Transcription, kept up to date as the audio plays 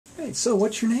right, so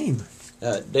what's your name?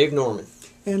 Dave Norman.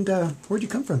 And where'd you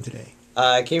come from today?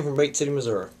 I came from Bate City,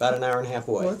 Missouri, about an hour and a half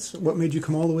away. Well, what made you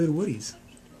come all the way to Woody's?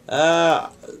 The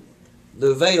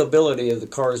availability of the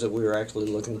cars that we were actually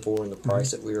looking for and the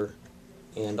price that we were,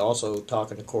 and also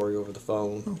talking to Corey over the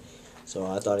phone. Oh. So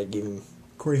I thought I'd give him...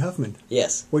 Corey Huffman.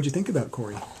 Yes. What'd you think about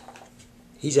Corey?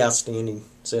 He's outstanding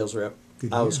sales rep.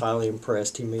 Good to I was hear. highly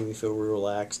impressed. He made me feel real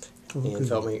relaxed Oh, and good.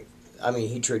 felt me... I mean,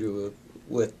 he treated me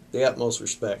with the utmost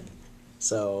respect.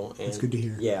 So, and That's good to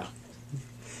hear. Yeah.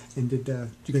 And did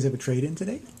you guys have a trade-in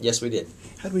today? Yes, we did.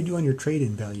 How did we do on your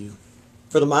trade-in value?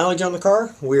 For the mileage on the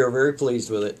car, we are very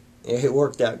pleased with it. It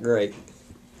worked out great.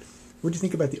 What do you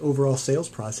think about the overall sales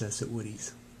process at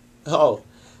Woody's? Oh,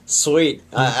 sweet.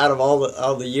 Out of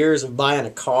all the years of buying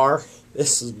a car,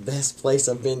 this is the best place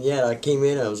I've been yet. I came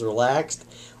in, I was relaxed,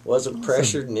 wasn't Awesome.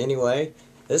 pressured in any way.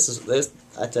 This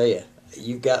I tell you,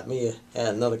 you've got me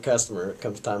another customer when it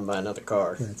comes time to buy another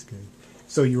car. That's good.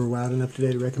 So you were wowed enough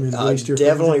today to recommend Woody's to your friends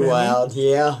and Definitely family? wowed.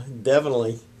 Yeah,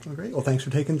 definitely. Oh, great. Well, thanks for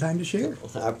taking the time to share.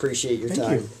 I appreciate your Thank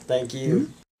time. you. Thank you.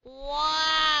 Mhm.